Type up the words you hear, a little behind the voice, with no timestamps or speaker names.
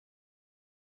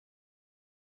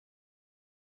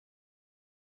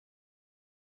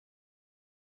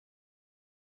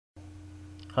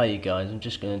Hi you guys, I'm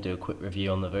just going to do a quick review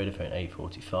on the Vodafone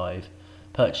A45.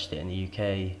 Purchased it in the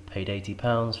UK, paid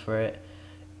 £80 for it.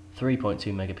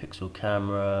 3.2 megapixel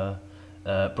camera,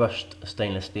 brushed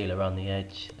stainless steel around the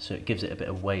edge, so it gives it a bit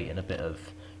of weight and a bit of,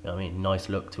 nice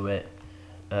look to it.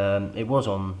 It was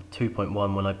on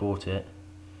 2.1 when I bought it,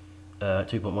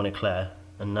 2.1 Eclair,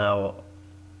 and now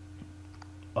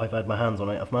I've had my hands on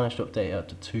it. I've managed to update it up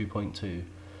to 2.2.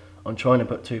 I'm trying to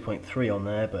put 2.3 on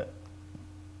there, but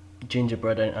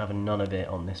Gingerbread don't have none of it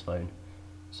on this phone,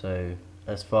 so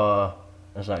as far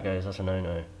as that goes, that's a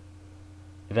no-no.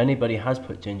 If anybody has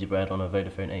put Gingerbread on a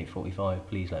Vodafone 845,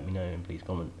 please let me know and please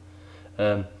comment.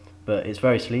 But it's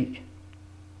very sleek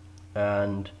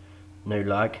and no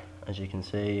lag, as you can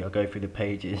see. I'll go through the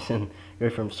pages and go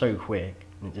from so quick,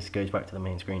 and it just goes back to the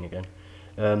main screen again.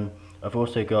 I've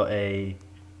also got a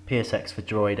PSX for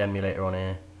Droid emulator on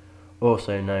here,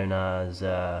 also known as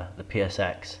the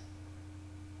PSX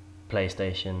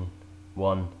PlayStation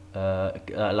 1. That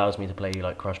allows me to play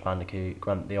like Crash Bandicoot,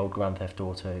 the old Grand Theft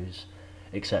Autos,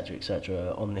 etc,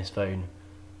 etc on this phone.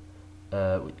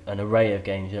 An array of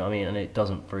games, you know what I mean, and it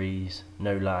doesn't freeze,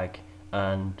 no lag,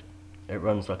 and it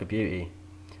runs like a beauty.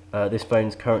 This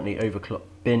phone's currently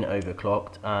been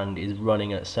overclocked and is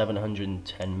running at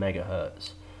 710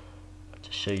 megahertz.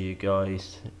 To show you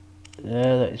guys,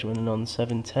 there, that is running on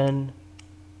 710.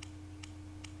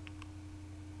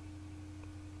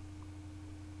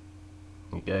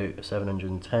 There you go,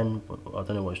 710. I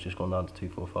don't know why it's just gone down to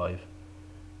 245.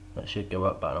 That should go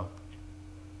up by now.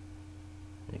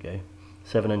 There you go,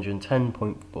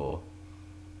 710.4.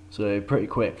 So pretty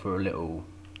quick for a little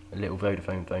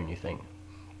Vodafone phone, you think?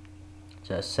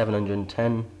 So that's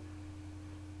 710.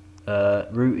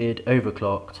 Rooted,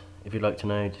 overclocked. If you'd like to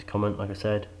know, just comment. Like I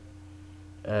said,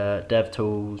 dev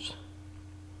tools,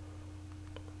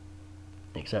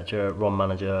 etc. ROM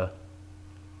manager,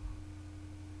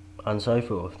 and so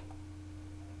forth.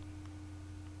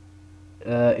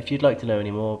 If you'd like to know any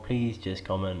more, please just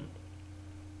comment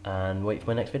and wait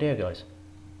for my next video, guys.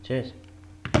 Cheers.